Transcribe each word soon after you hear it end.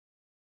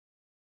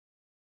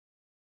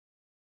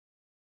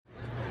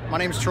My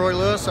name is Troy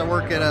Lewis. I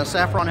work at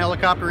Safran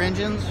Helicopter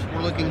Engines.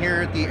 We're looking here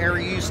at the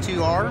Arrius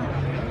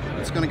 2R.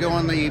 It's going to go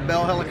on the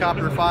Bell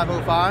Helicopter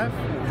 505.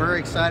 We're very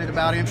excited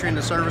about entering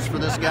into service for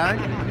this guy.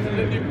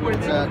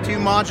 It's a two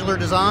modular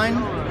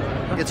design.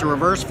 It's a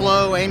reverse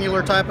flow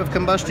annular type of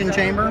combustion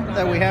chamber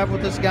that we have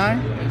with this guy.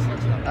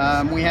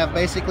 We have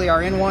basically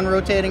our N1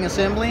 rotating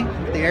assembly,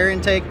 the air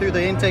intake through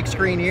the intake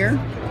screen here,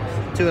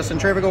 to a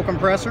centrifugal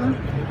compressor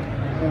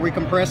where we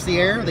compress the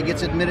air that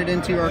gets admitted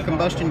into our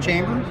combustion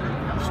chamber.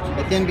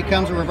 It then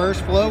becomes a reverse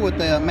flow with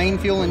the main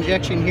fuel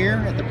injection here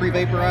at the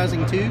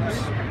pre-vaporizing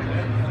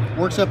tubes.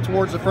 Works up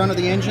towards the front of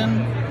the engine,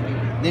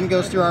 then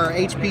goes through our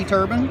HP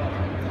turbine,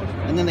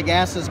 and then the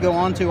gases go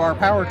onto our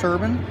power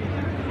turbine,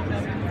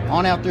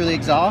 on out through the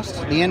exhaust.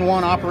 The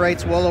N1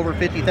 operates well over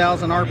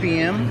 50,000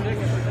 RPM.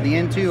 The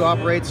N2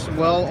 operates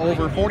well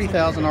over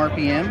 40,000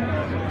 RPM.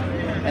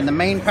 And the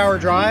main power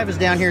drive is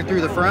down here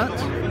through the front.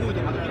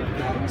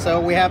 So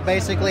we have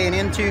basically an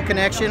N2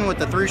 connection with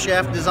the through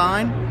shaft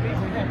design,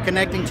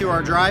 connecting to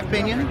our drive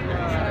pinion,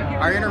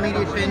 our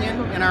intermediate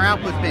pinion, and our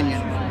output pinion.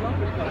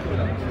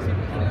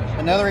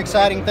 Another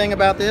exciting thing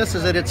about this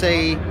is that it's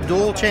a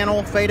dual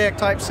channel FADEC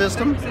type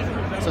system.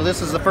 So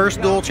this is the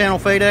first dual channel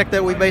FADEC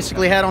that we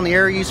basically had on the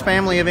Arrius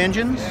family of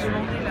engines.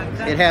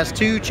 It has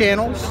two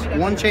channels,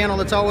 one channel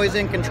that's always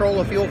in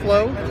control of fuel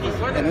flow,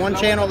 and one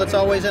channel that's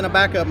always in a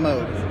backup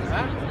mode.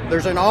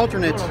 There's an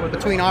alternate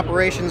between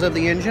operations of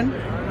the engine.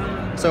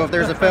 So if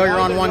there's a failure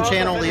on one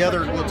channel, the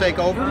other will take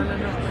over.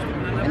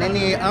 And in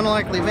the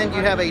unlikely event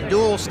you have a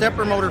dual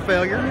stepper motor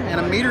failure and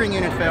a metering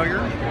unit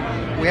failure,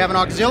 we have an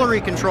auxiliary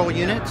control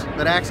unit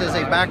that acts as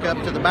a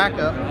backup to the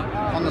backup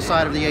on the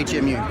side of the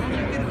HMU.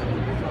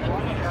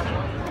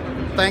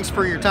 Thanks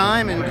for your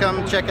time, and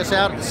come check us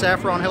out at the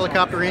Safran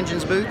Helicopter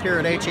Engines booth here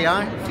at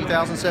HEI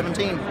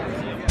 2017.